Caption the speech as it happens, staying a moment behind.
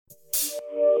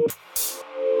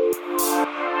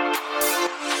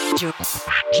Jordi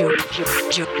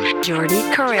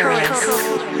Carreras.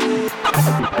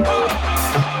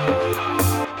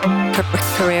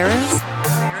 Carreras.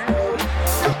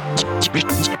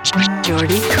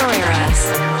 Jordi Carreras.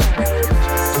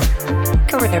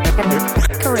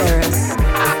 Carreras.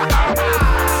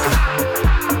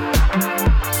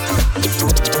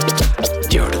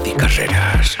 Jordi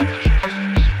Carreras.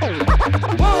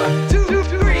 1, 2,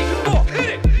 3, 4, hit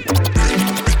it.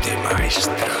 De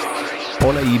maestro.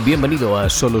 Hola y bienvenido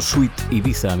a Solo Suite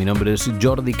Ibiza. Mi nombre es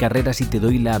Jordi Carreras y te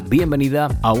doy la bienvenida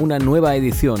a una nueva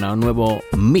edición, a un nuevo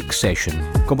Mix Session.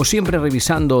 Como siempre,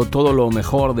 revisando todo lo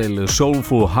mejor del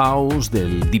Soulful House,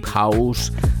 del Deep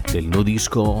House, del Nu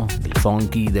Disco, del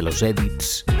Funky, de los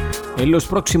Edits. En los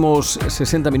próximos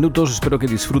 60 minutos espero que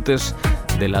disfrutes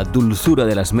de la dulzura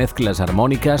de las mezclas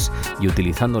armónicas y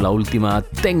utilizando la última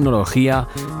tecnología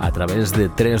a través de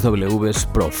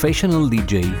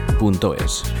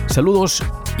www.professionaldj.es. Saludos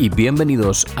y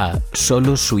bienvenidos a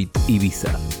Solo Suite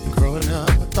Ibiza. Growing up,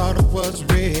 I thought it was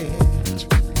rich.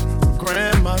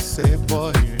 Grandma said,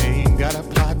 boy, you ain't got a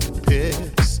pot to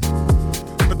piss.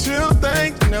 Until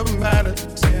things never mattered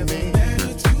to me.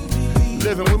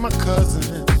 Living with my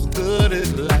cousin, as good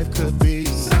as life could be.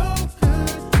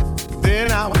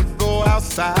 Then I would go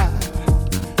outside.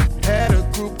 Had a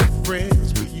group of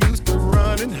friends, we used to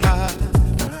run and hide.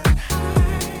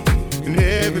 And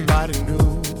everybody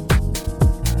knew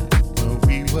when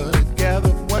we were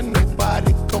together, wasn't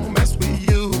nobody gonna mess with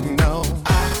you. No, I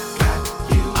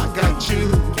got you,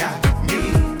 got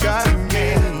me, got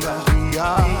me. We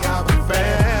are a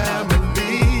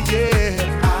family, yeah.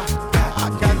 I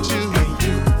got you,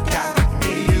 you got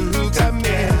me, you got me.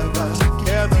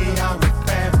 Together, we are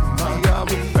a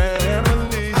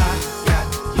family. I got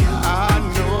you, I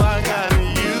know I got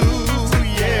you,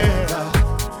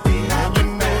 yeah. And you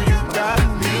know you got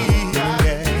me.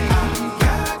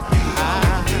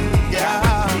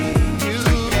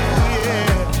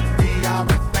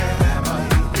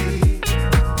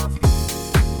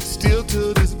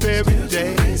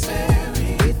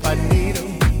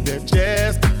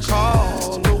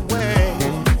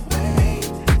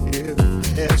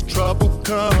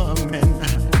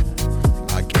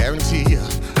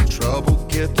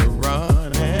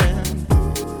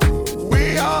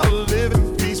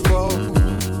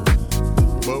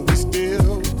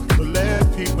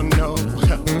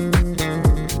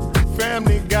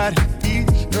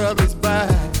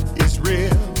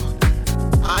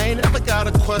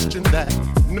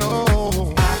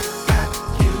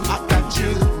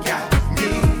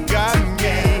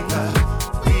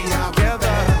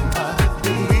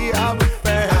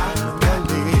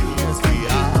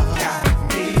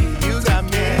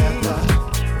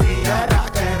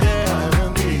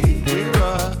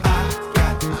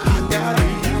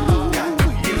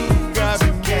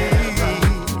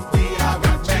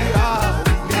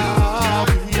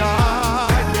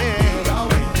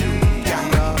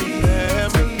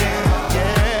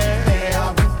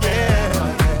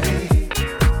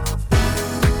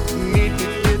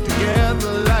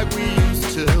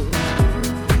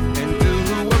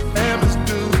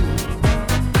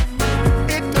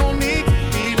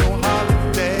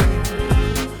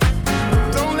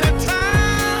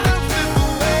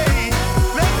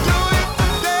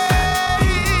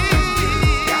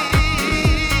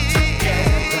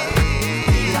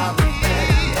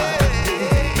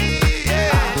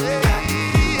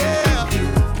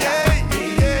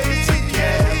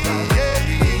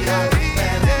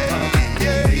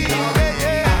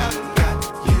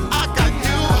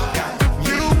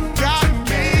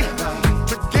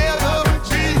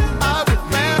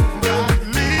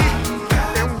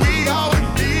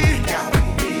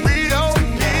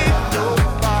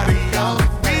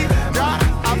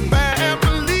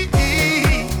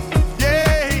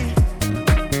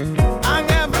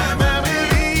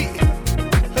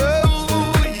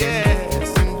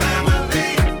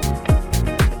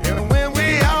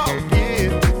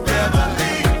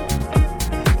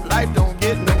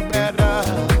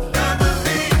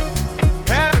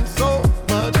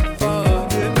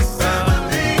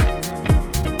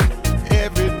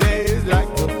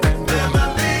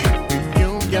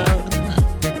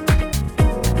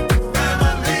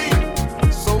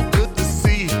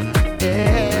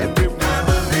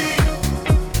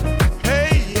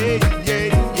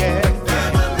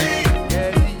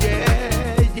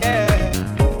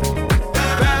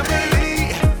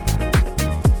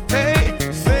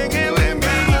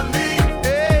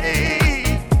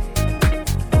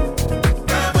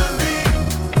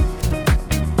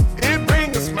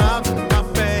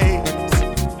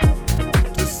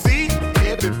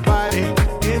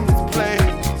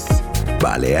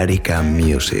 Balearica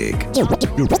Music.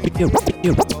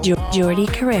 Jordi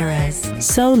Carreras.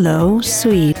 Solo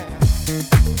Suite.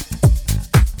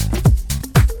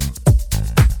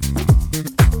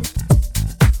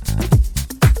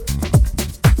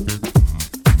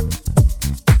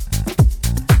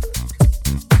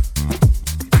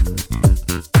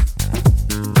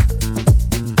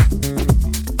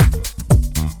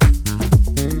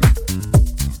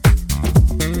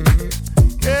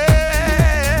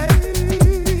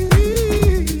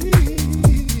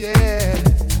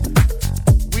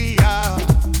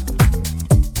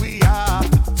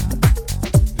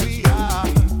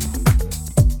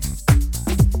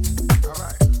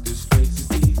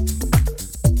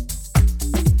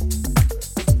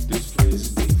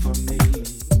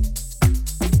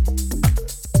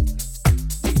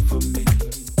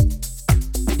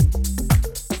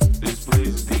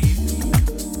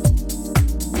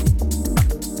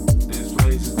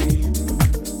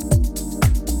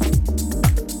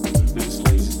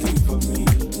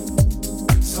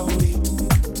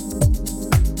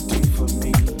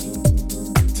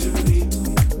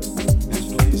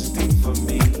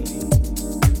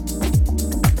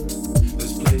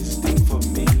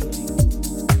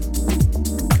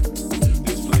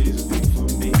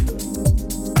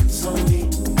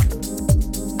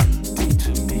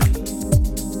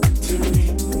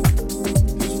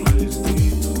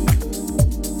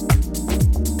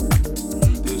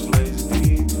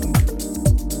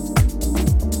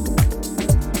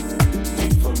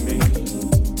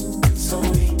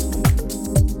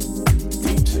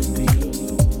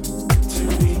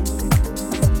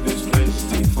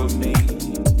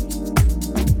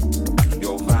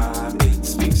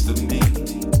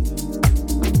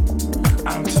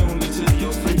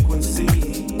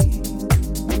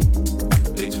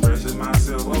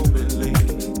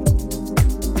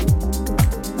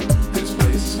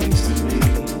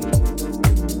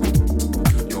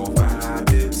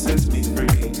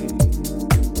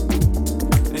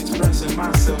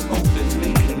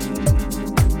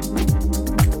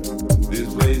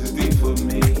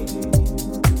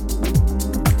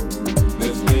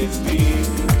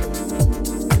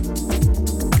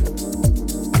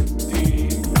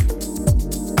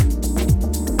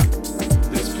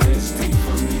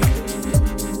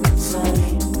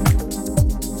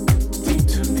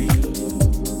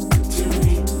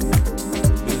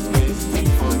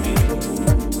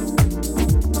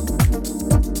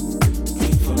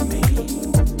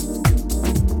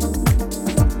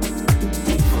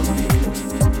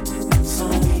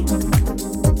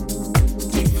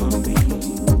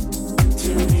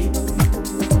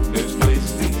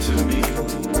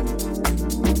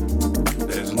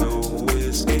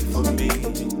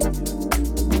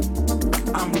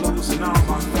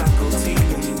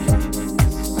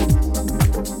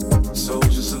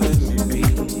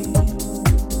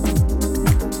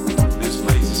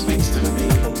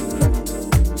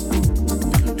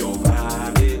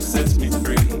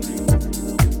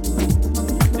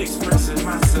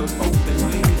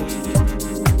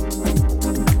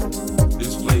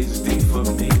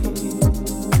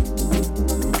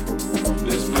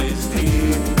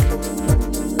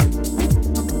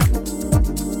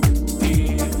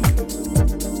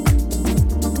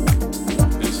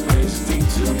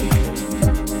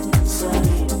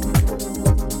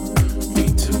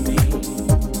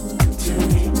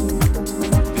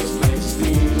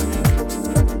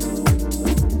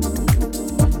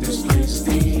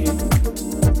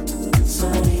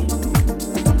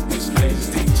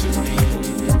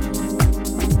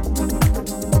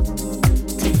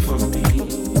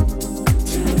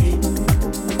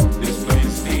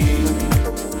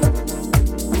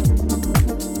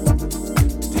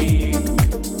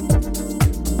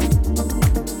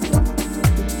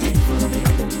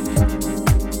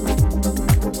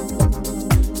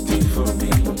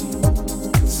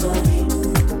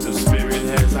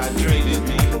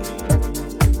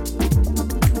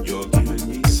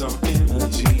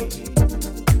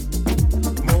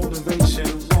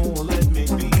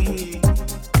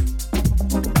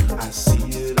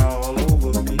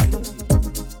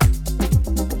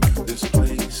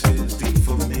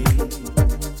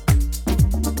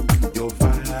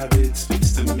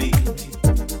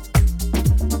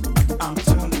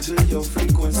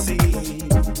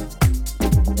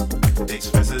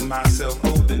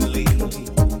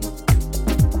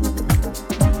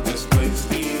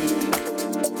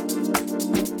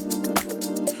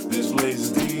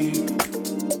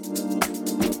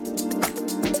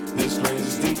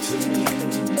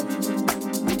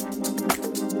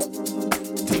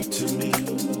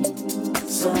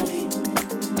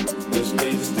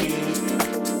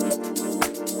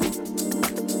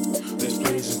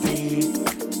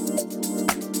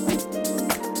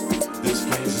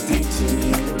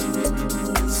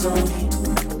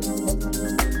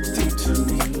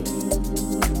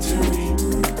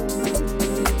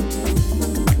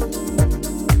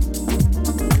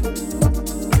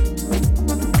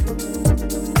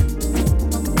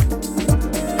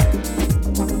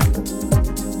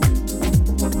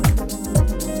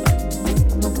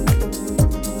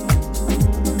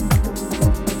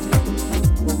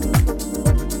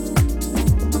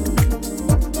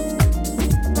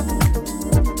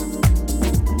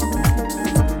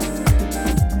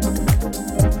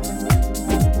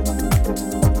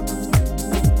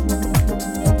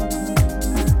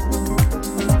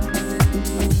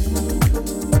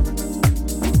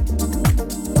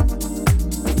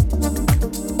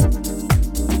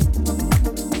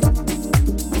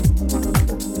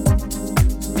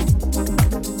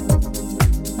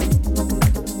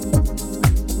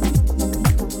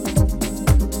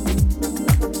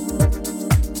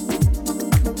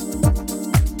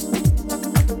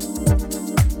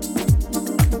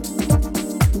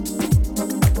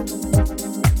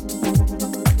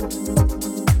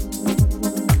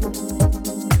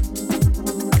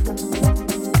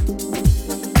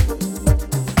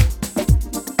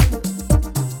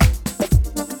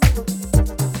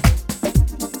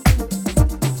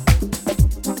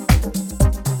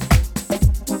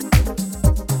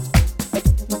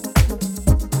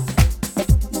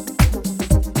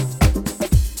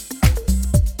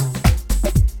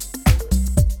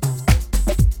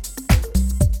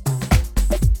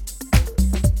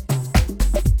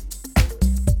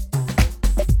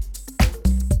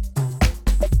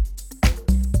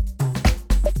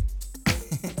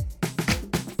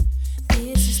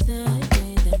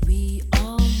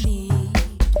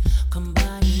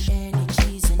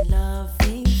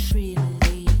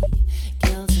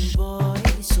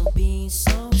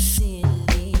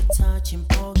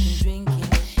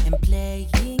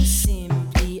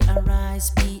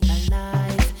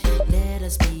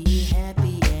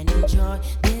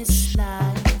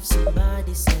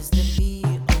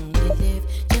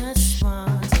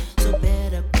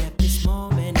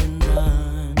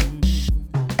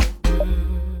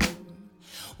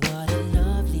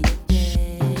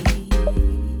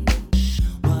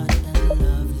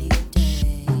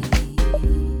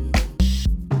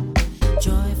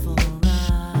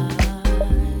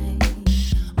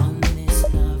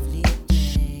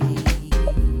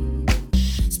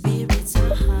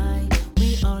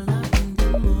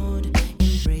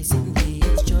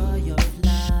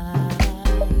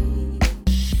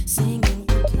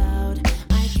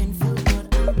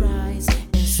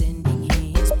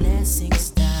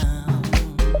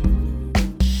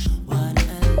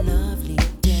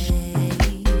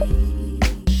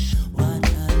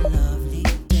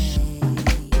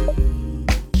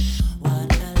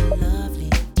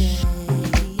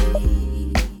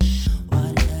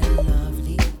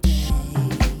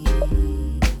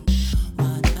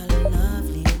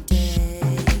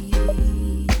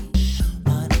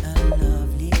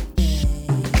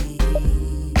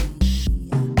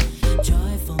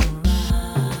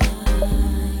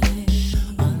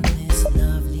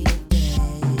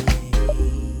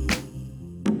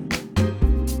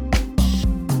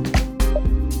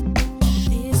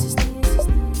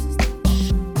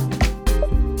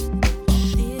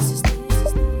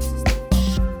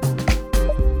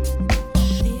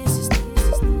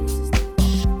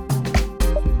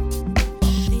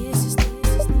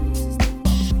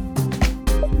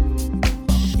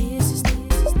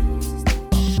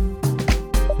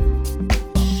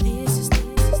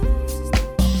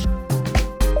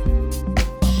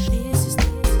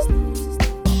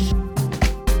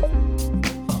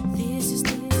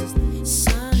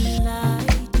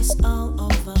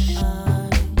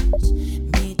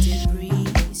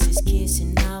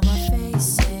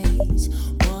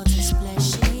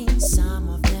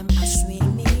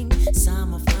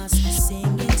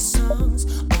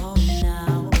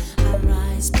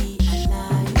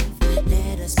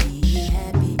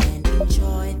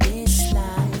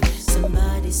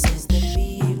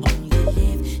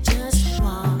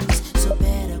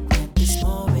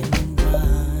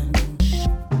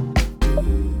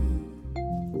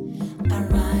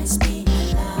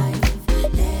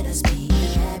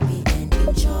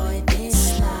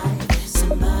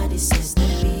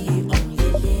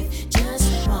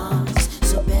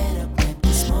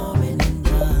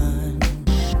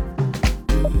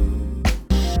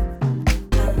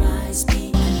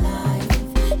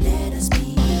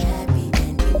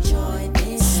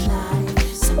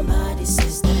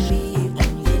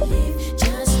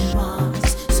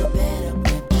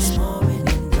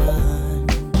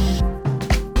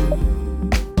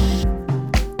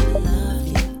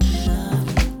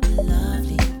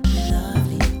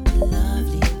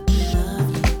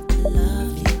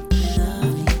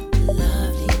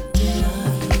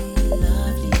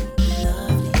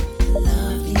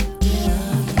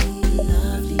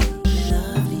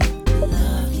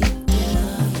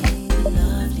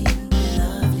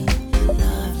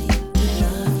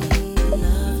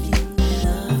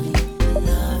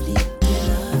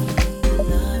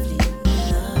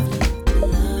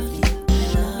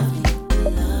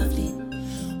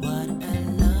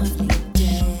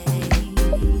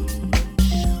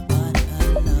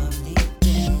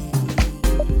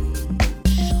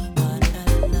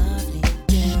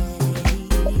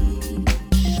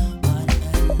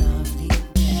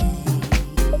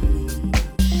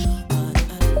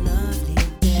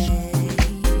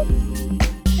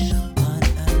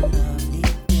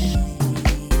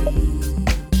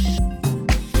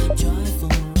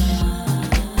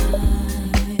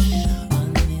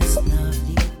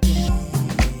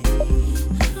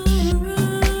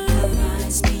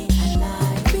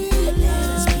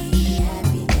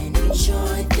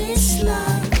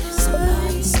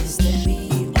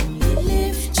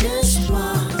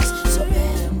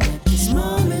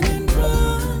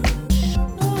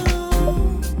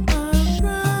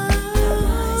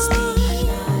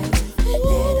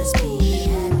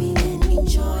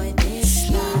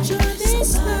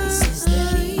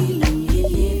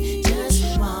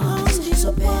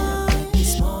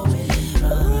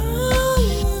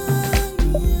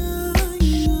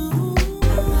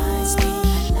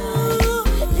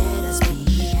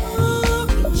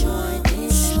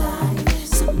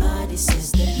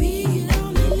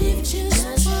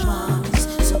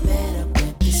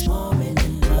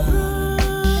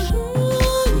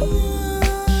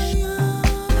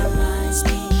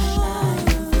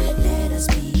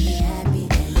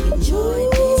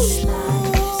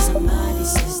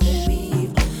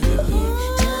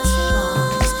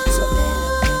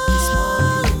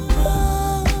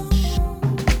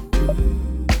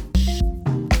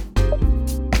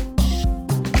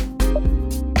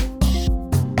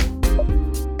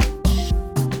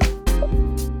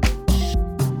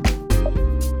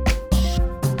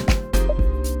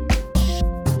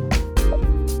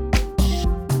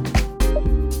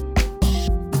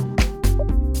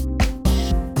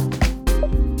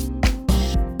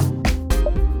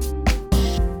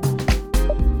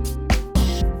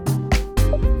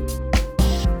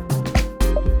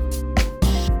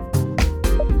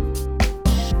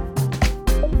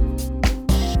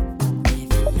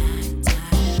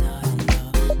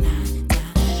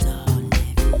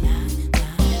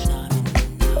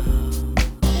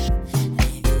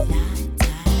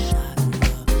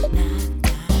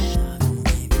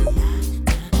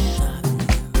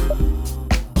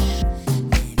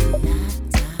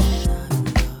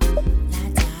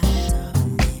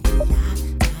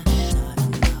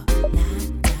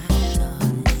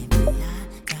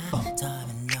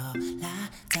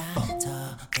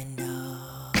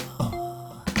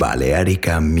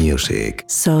 Balearica Music.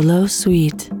 Solo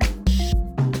Suite.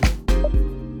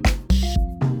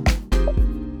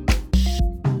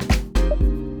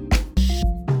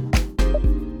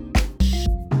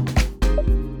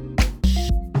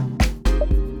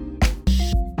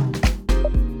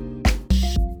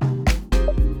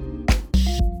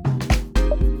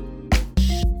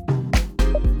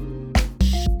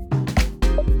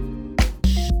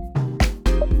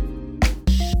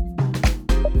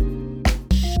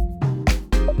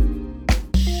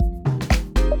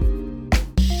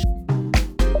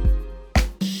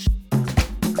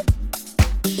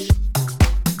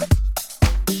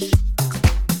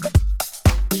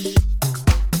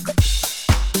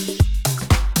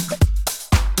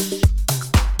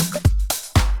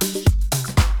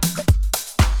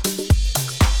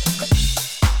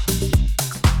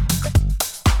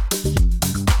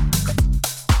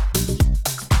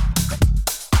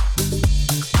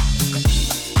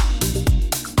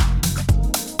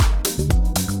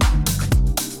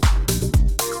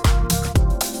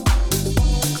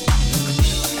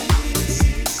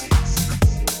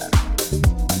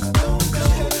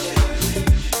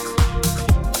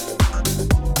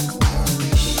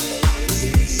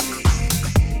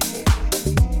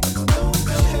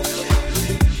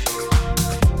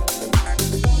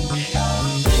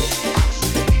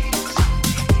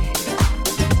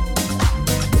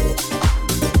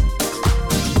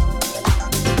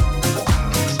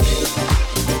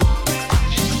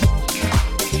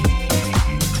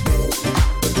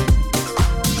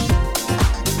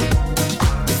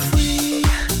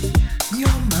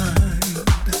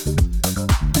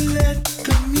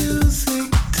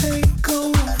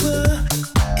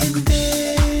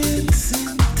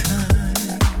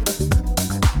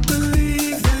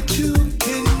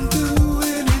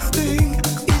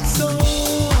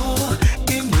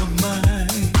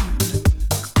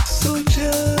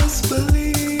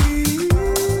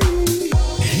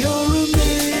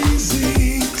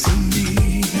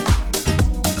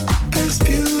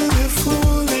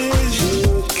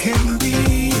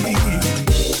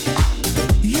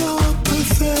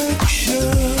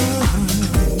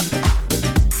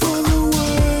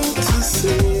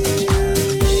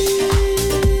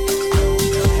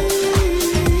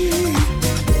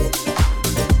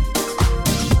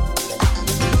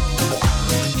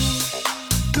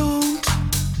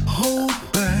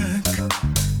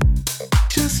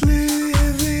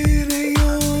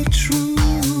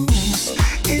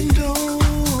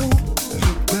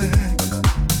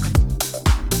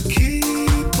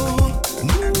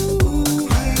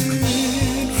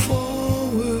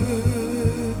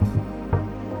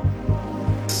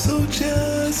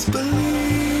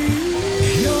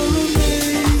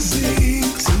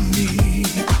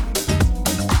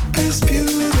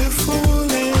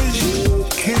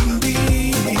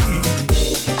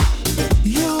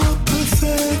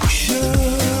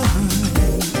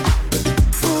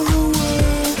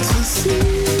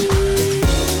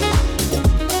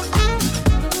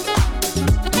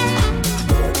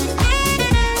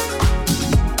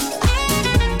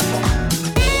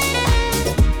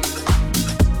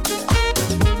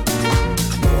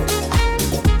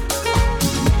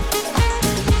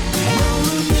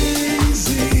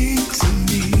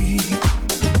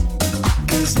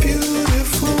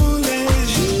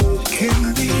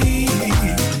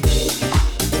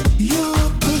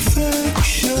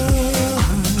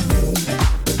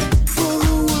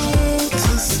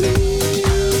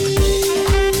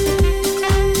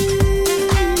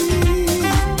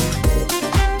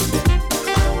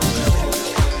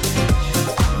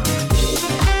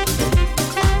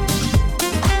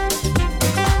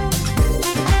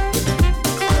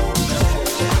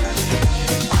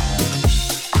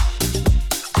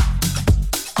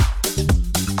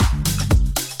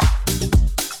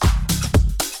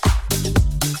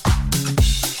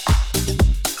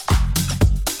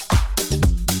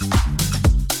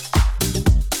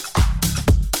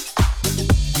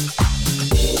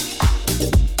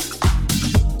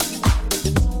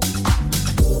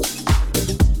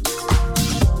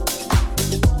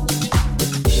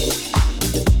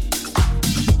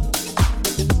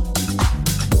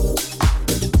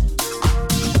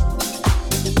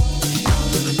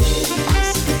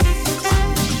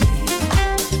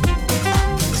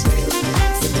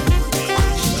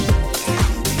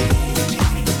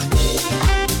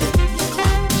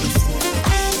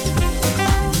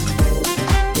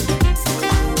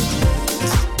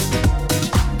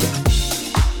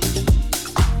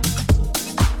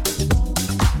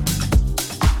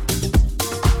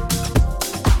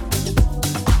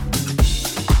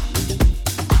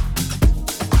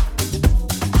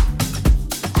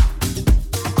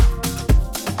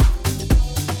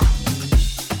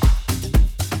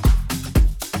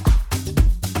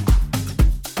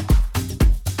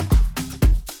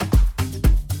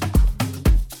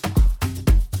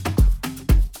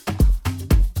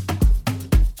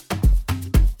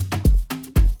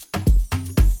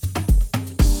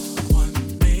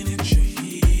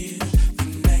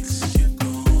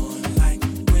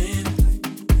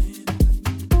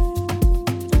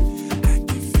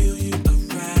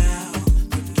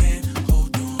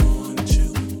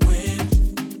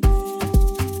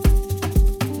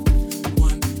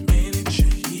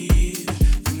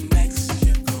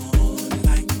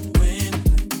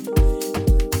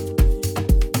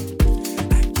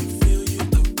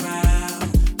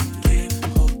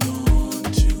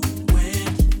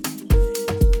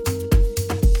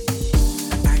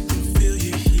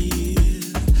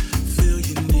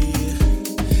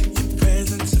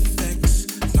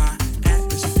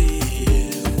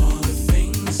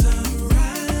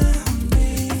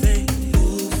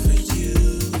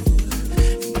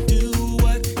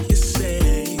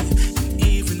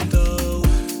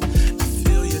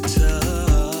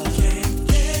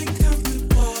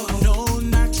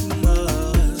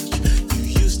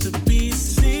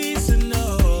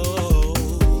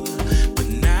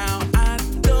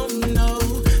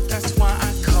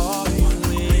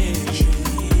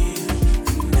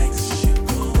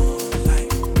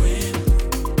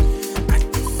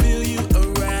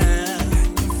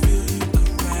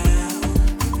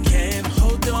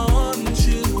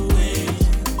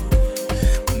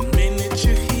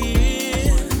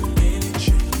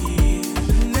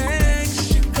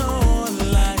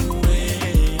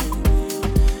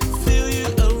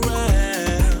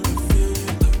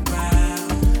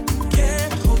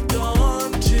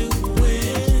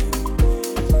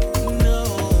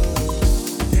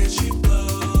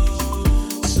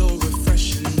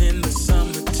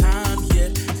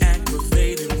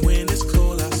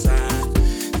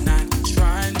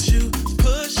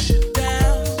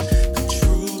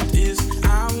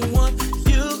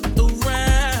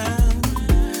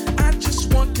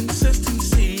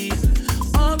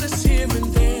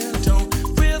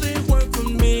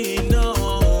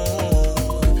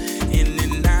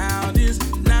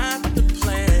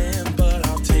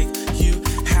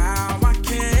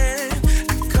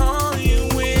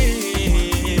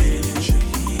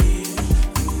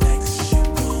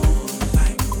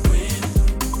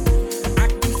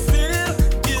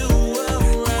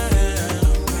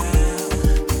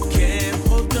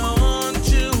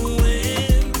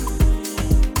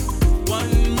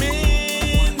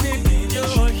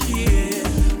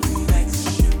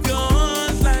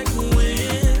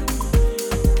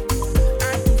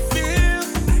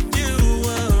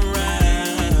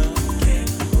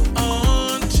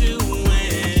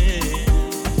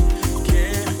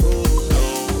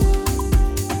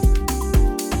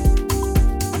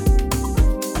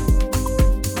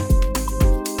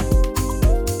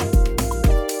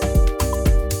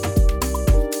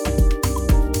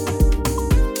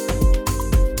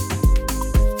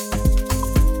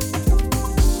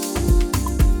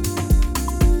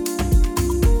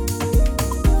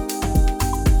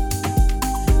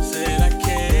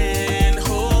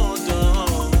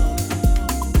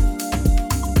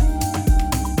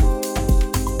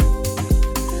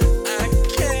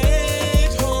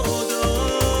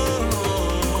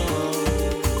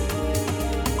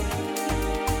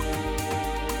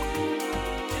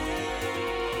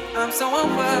 I'm so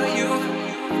over you.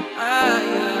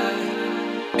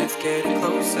 It's getting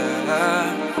closer. I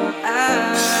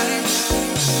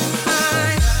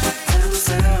tell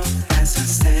myself as I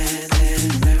stand in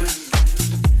the mirror.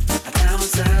 I tell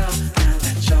myself now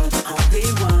that you're the only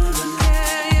one.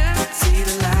 See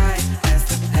the light as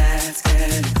the path's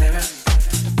getting clearer.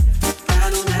 I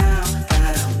know now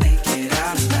that I'll make it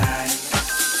out alive.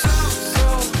 I'm so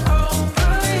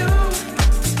over you.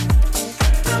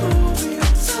 I'm over you,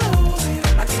 so over you.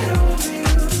 I get over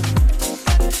you.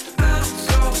 I'm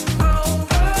so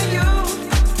over you.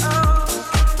 Oh,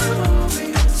 I'm over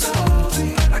you, so over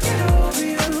you. I get over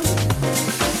you.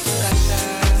 Da da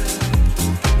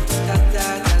da da da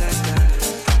da da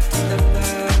da da.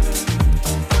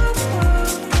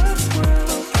 I'm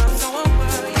so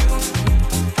over you.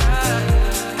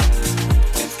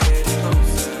 It's getting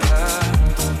closer.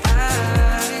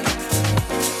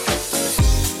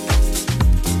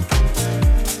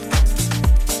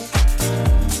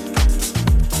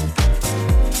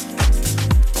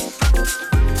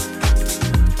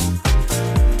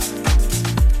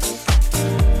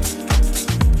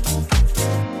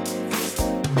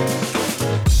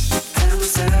 Tell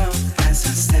myself as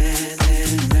I stand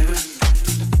in the mirror.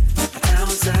 I tell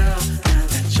myself now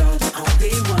that you're the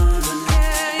only one.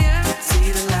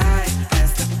 See the light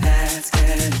as the path's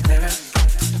getting clearer.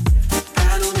 I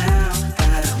know now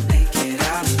that I'll make it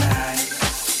out alive.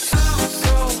 I'm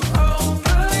so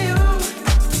over you.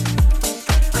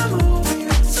 I'm over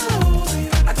you, so over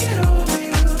you. I get over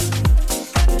you.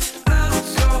 I'm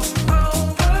so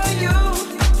over you.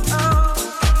 Oh,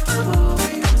 I'm over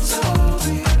you, so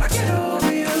over you. I get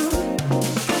over you.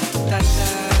 Da da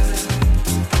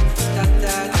da da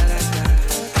da da da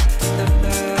da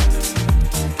da.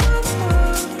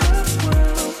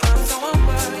 I'm so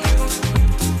over you.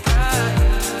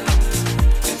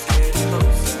 It's getting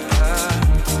closer.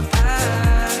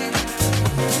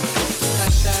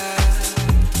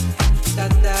 Da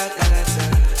da da da da da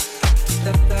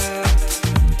da da.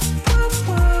 I'm so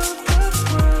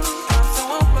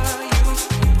over you.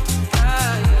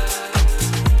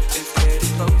 It's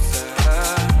getting closer.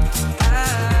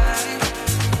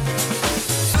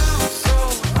 I'm so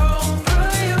over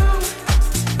you.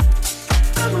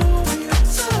 I'm over you,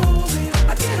 so over you. I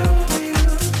get over you.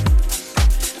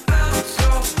 I'm so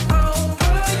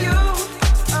over you.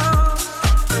 Oh,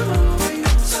 I'm over you,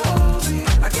 so over you.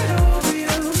 I get over you.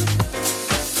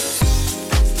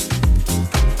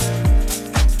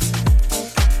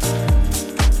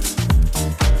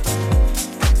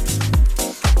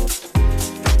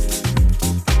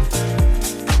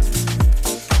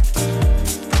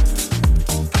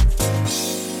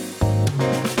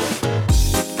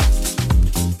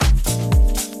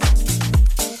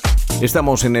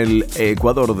 Estamos en el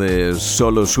Ecuador de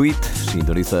Solo Suite,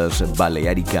 sintonizas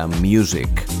Balearica Music.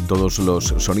 Todos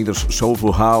los sonidos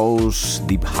Soulful House,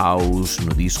 Deep House,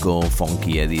 No Disco,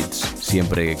 Funky Edits,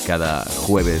 siempre cada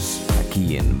jueves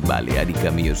aquí en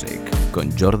Balearica Music,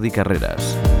 con Jordi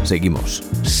Carreras. Seguimos.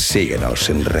 Síguenos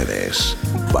en redes.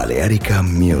 Balearica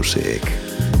Music.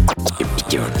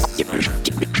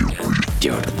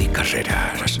 Jordi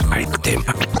Carreras. Arte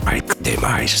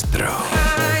maestro.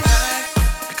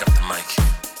 Pick up the mic.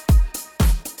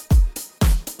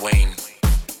 Wayne,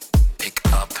 pick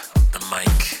up the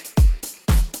mic.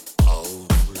 All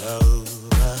of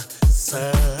a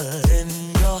sudden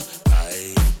you're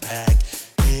right back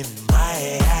in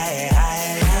my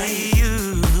eye.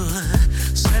 You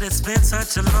said it's been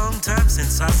such a long time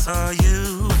since I saw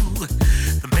you.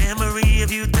 The memory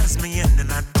of you does me in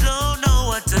and I don't know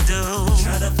what to do.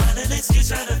 Try to find an excuse,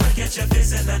 try to forget your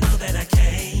face, and I know that I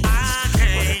can't. What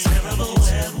a terrible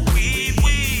web we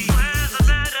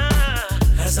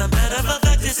as a matter of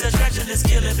fact, this attraction is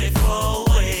killing me for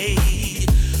way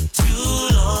too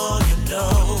long. You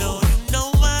know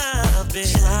I've been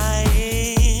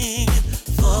trying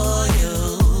for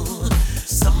you.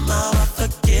 Somehow I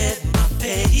forget my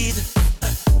fate.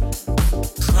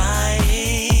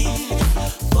 Crying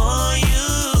for you,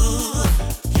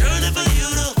 yearning for you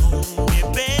to hold me,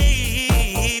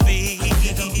 baby. I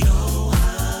don't know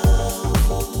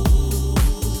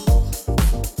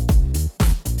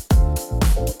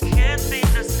can't seem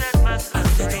to set myself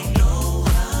free. I don't know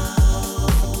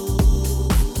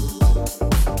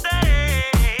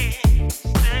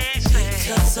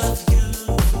because of you.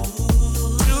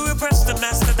 To repress the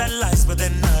master that lies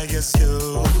within I is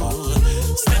you.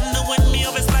 Standing with me,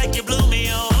 it's like you blew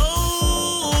me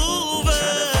over.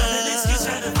 Trying to find an excuse,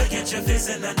 trying to forget your face,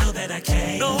 and I know that I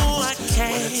can't. No, I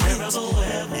can't. What a terrible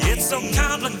web. It's so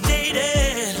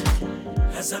complicated.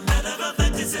 As a matter of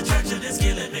fact, this attraction is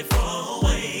killing me for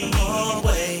way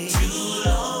too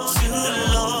long.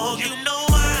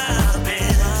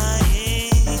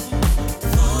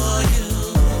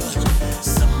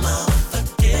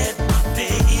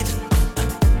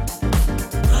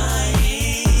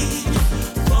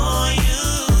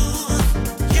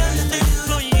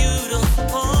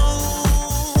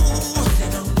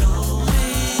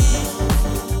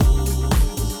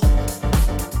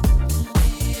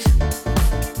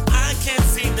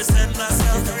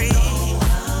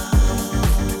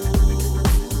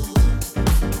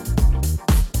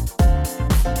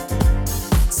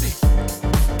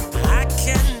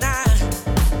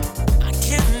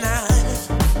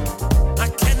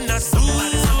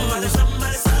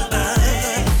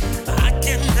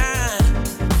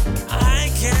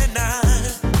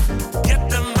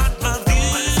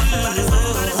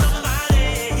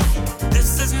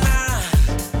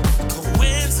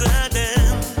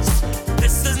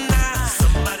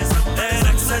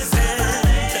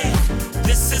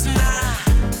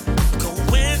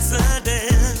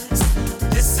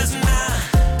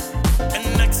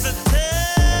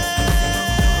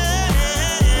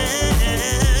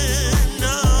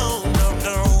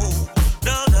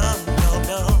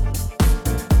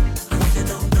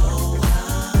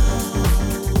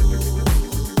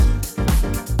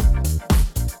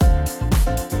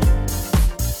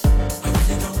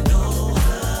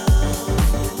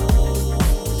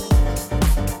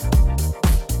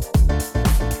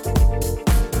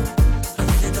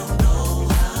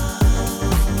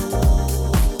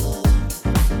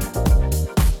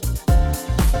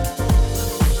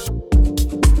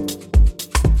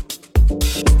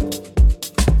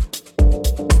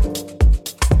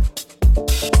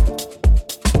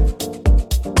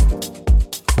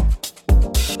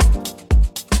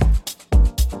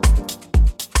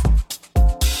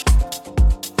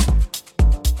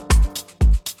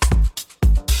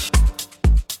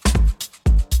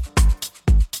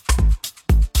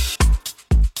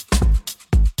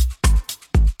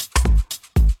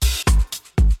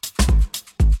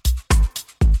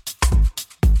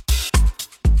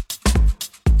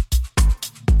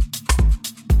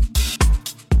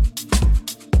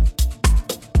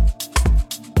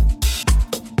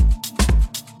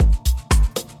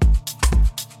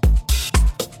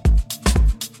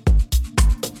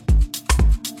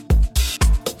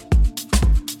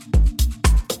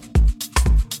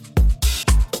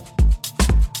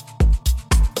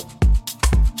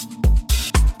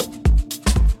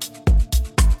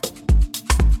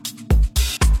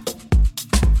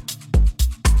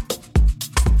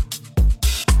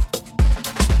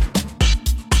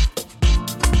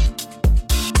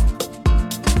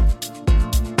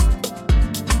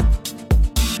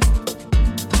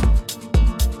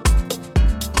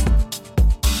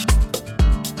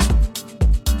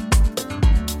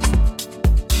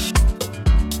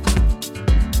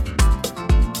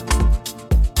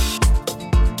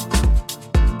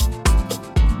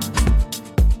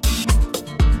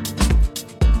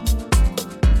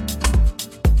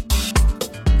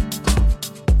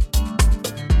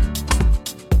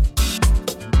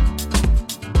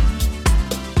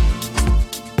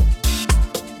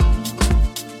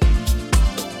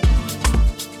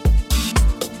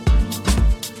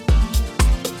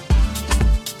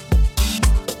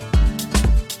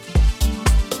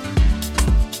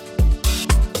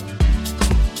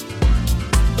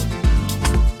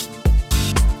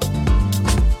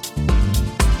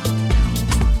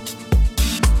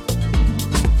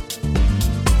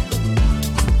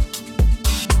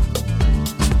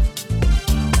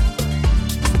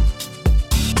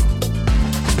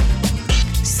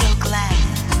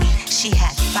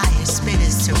 fire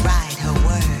spitters to ride her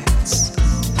words.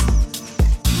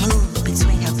 Move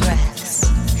between her breaths,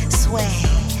 sway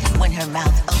when her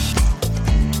mouth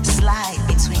opened, slide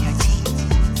between her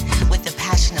teeth with the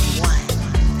passion of one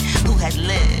who had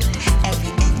lived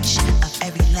every inch of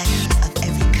every letter of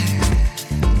every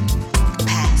curve,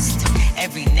 past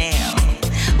every nail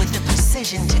with the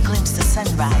precision to glimpse the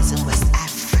sunrise in West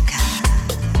Africa,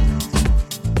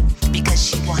 because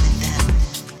she wanted them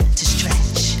to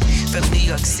stretch from New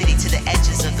York City to the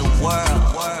edges of the world.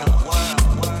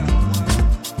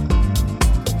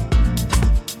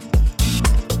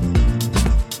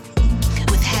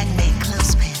 With handmade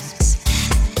clothespins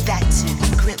that to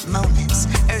grip moments,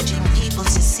 urging people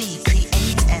to see,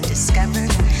 create, and discover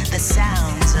the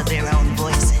sounds of their own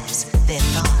voices, their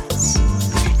thoughts,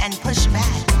 and push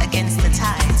back against the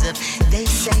tides of they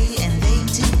say and they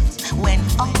do, when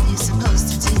all you're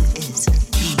supposed to do is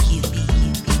be you, be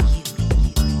you, be you, be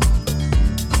you.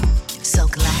 So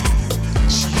glad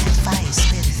she had fire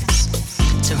spitters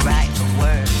to write her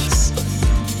words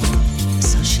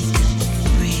so she could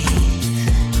breathe.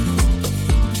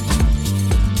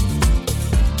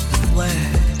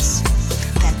 Words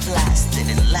that blasted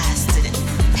and lasted and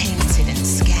painted and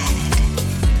scattered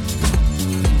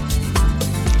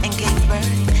and gave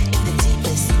birth in the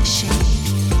deepest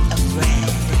shade of red.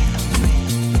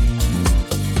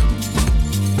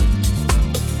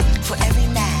 For every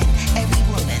man, every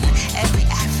woman, every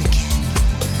African.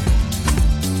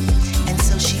 And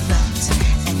so she wrote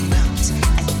and wrote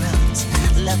and wrote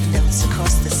love notes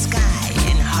across the sky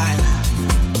in Harlem.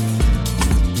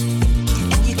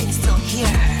 And you can still hear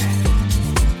her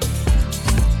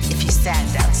if you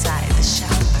stand outside the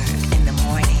Schomburg in the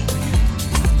morning,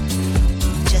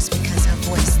 just because her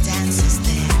voice dances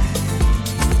there.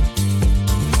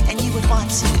 And you would want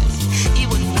to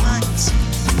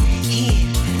hear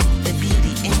the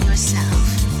beauty in yourself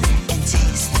and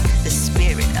taste the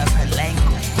spirit of her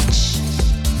language.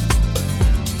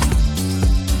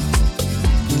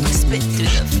 Spit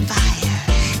through the fire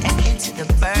and into the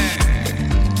burn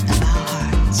of our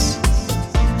hearts.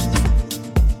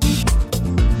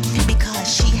 Because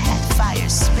she had fire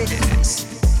spitters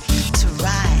to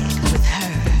ride with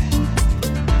her.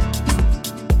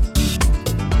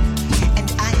 And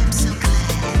I am so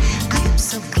glad, I am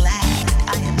so glad,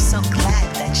 I am so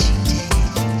glad that she did.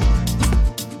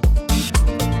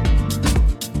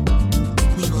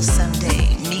 We will someday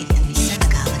meet in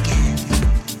Senegal again,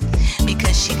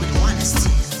 because she would want us to.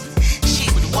 She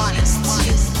would want us to.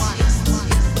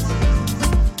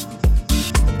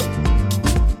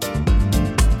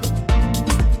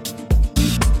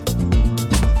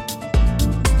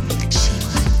 She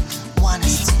would want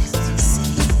us to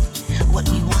see what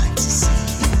we want to see.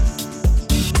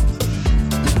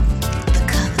 The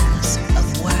colors of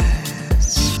words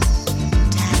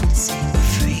dancing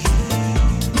free.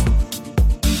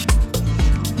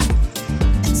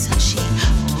 And so she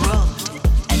wrote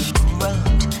and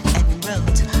wrote and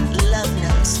wrote love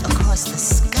notes across the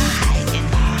sky in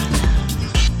Harlem,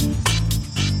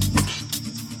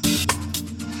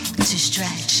 to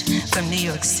stretch from New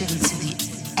York City to the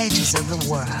edges of the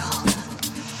world,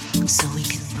 so we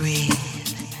could breathe,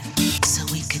 so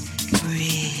we could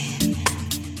breathe,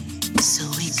 so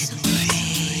we could breathe.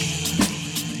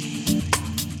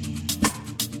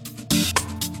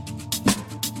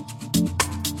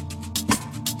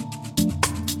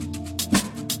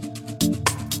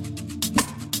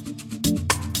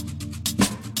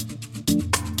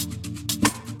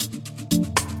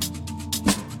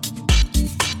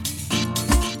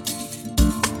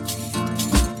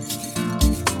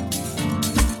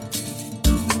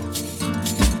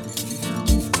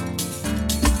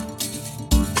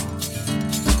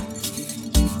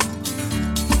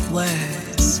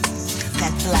 Words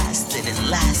that blasted and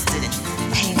lasted and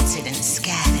painted and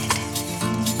scattered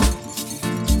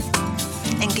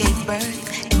and gave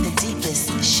birth in the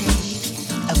deepest shade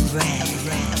of red.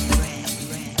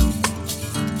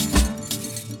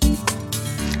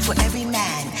 For every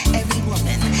man, every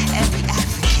woman, every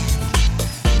African.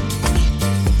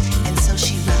 And so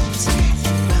she wrote and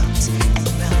wrote and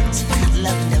wrote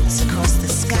love notes across the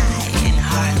sky in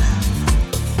Harlem.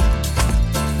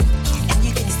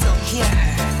 Hear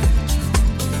her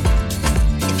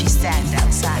if you stand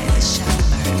outside the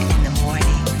Schomburg in the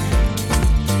morning,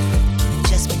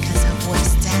 just because her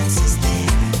voice dances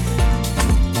there.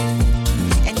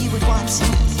 And you would want to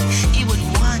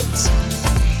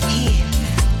hear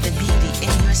the beauty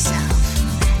in yourself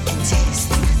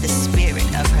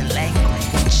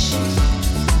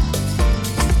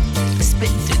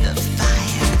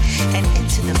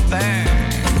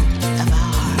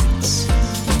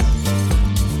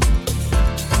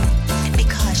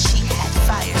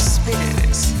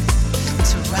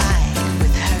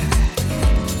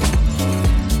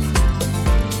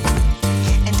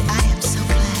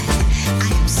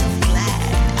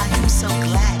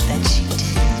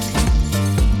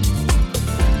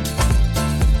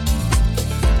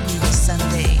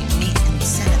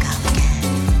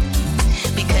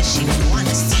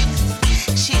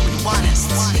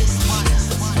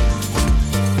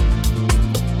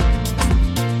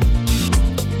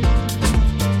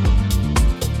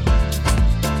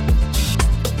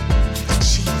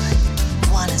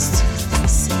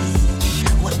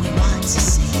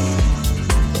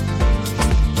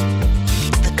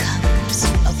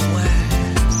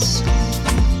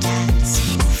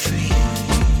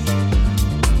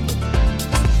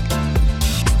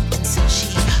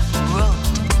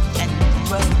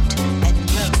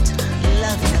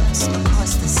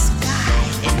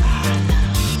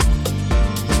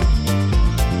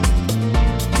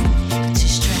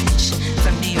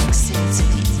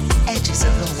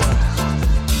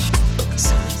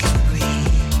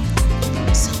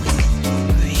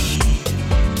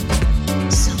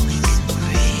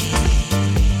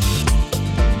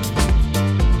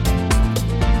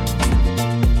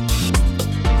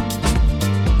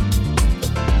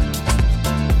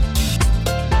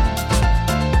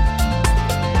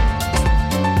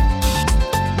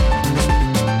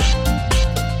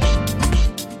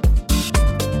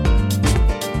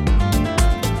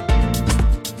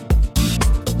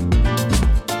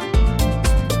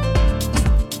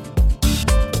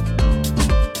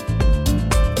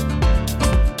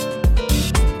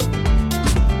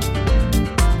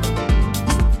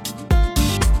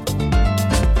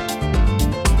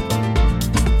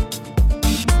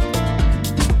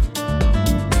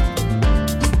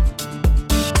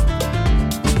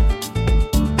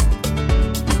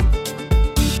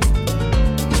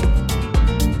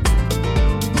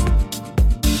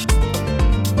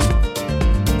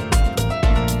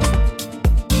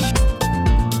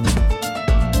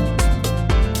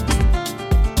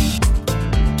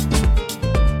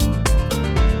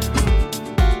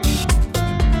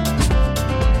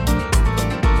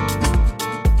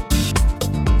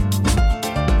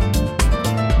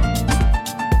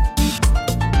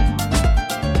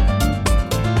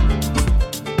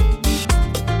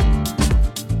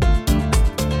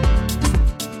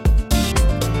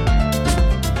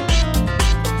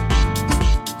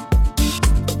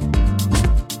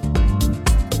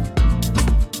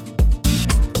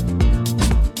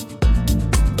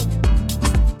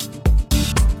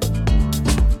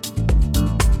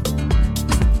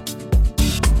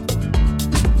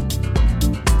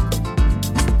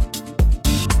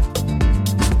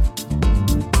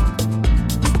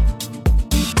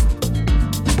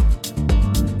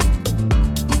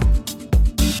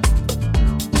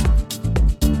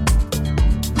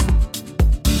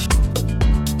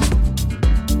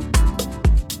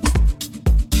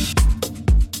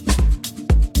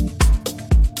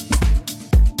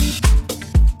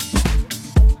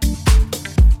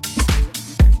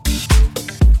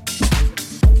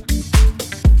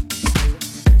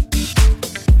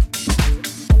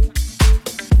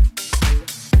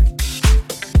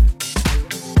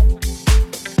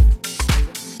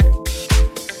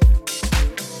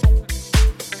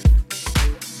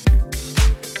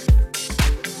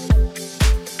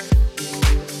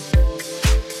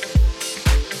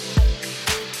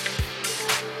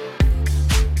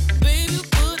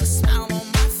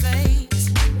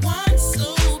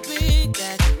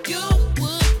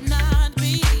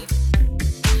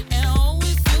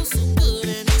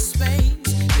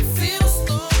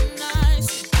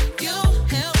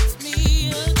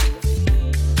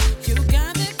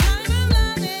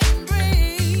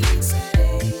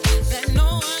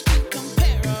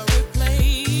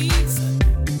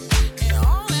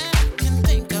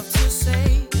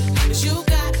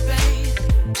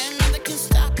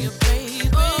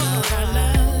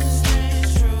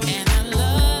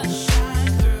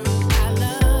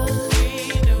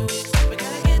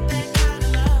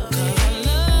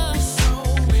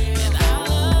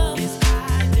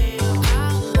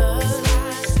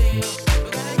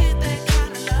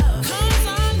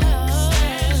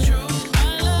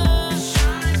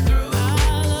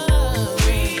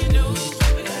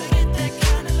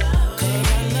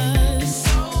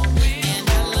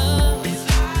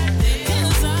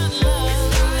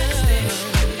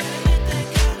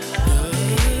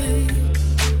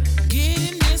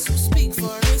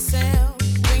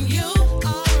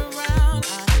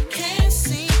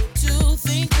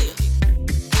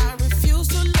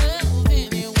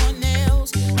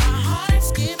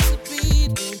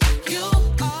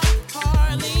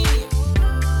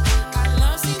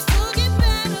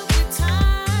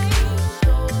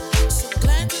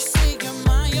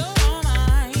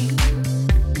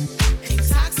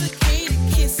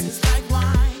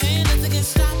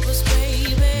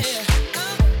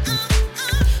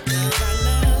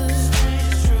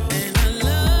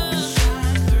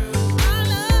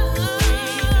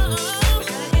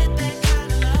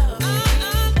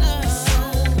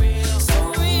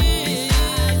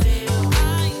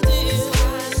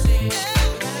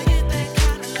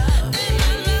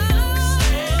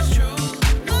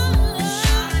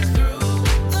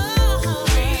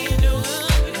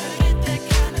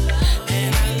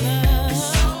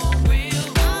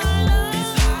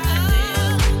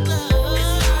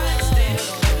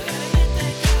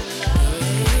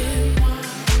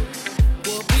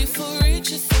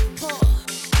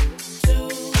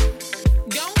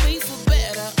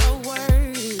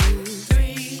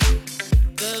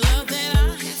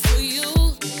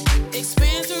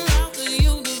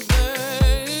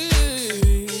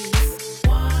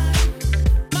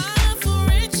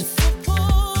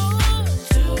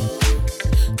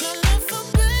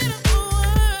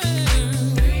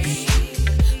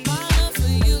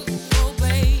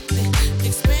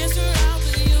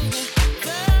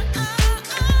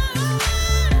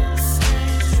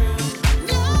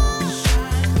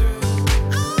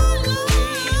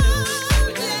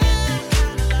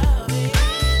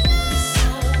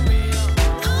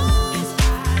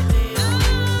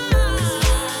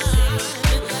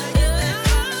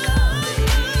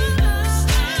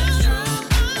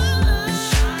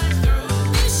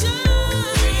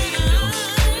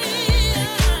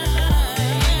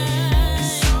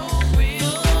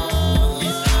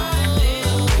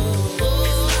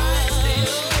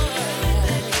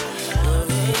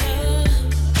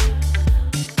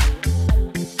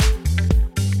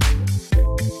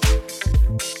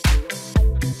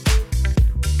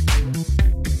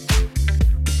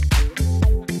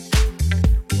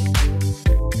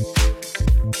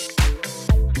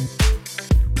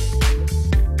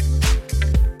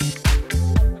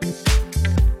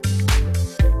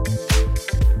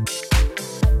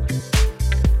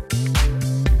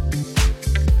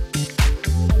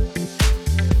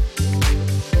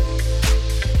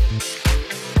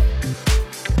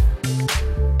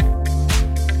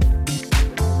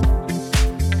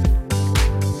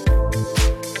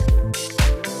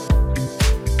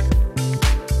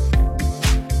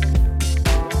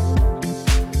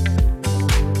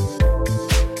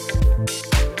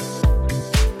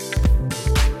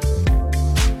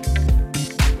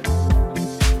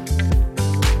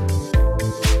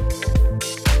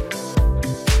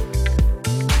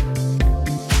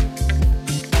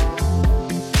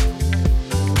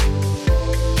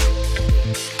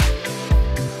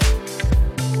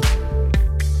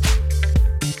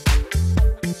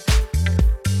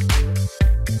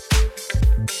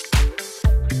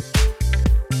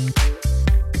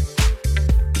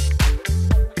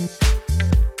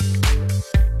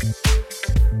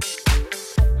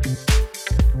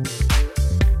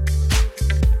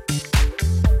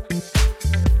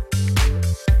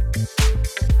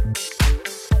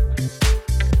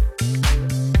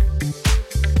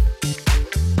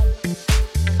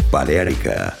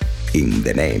Balearica, in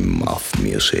the name of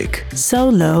music.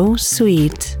 Solo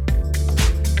Suite.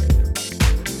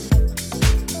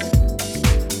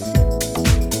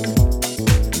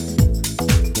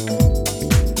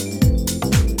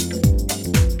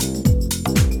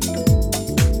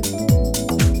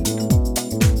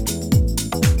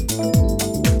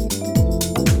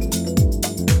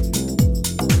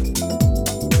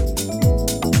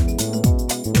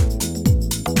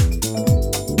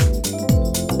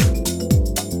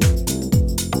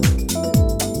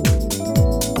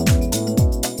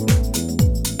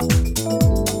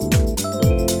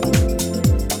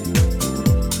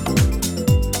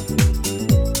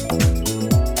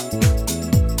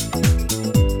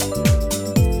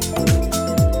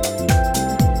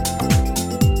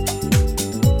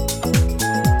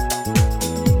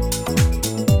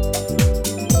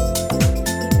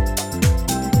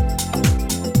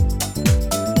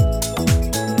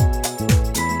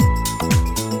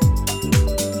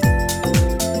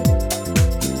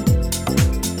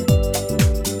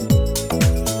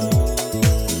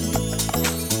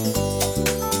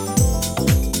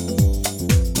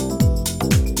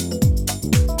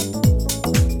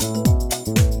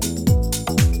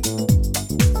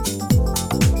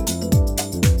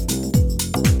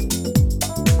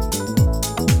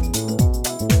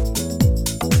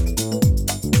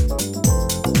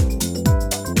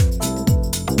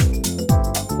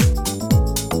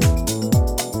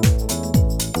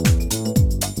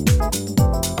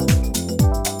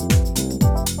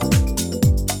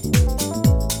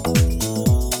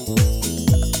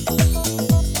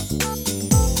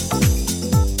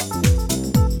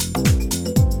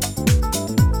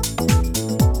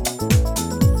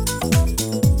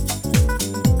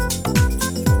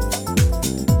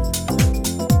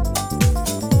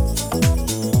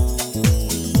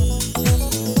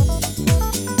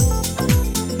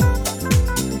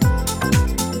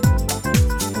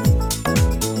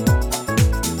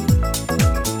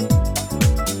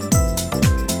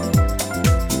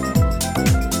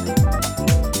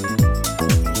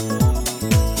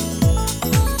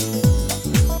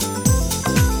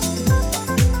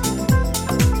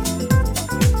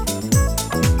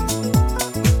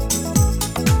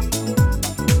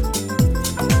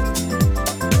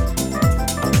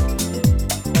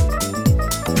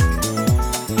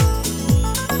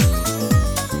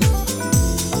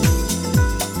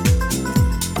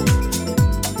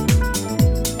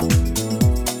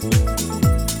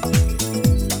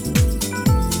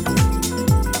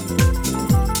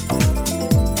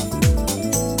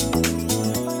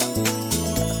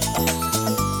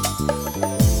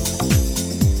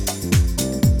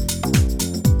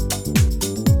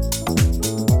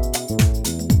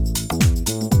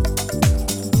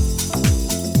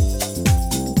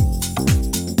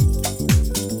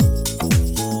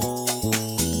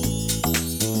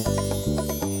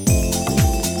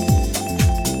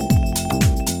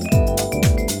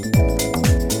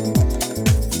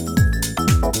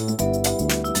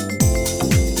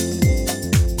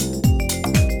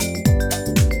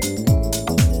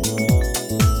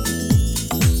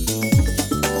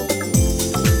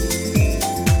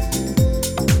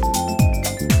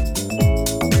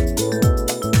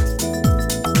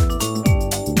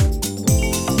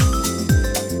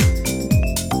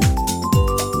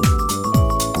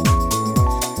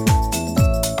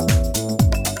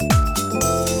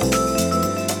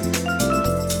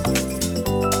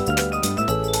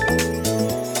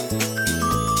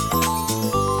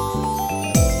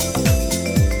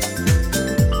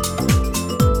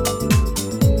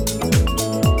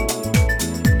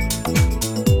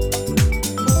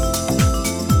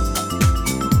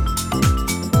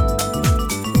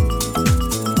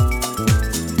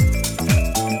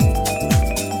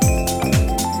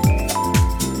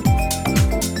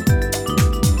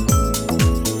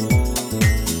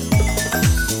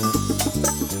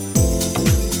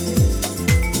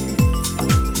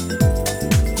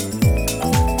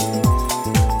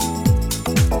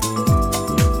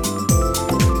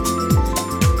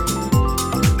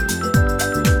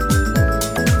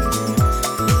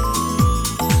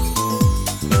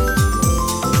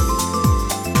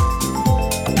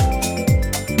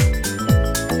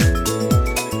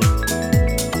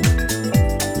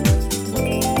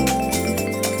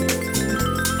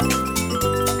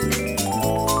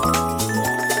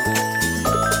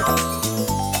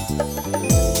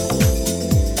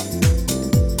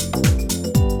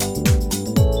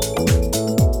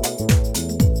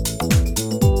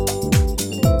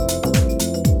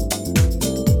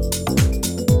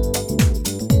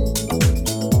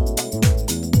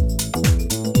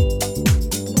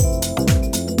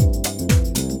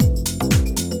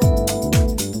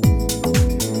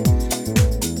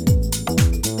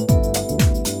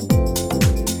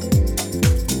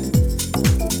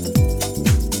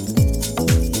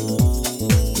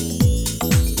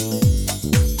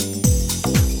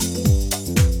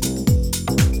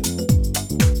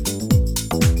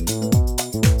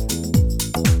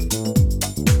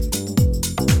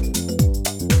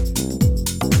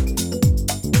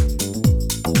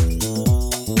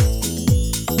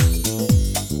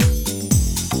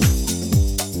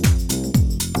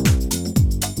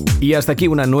 Y hasta aquí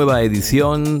una nueva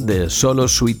edición de Solo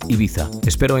Sweet Ibiza.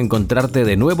 Espero encontrarte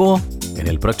de nuevo en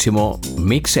el próximo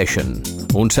Mix Session.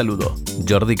 Un saludo,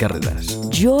 Jordi Carreras.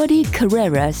 Jordi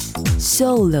Carreras,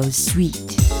 Solo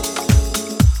Sweet.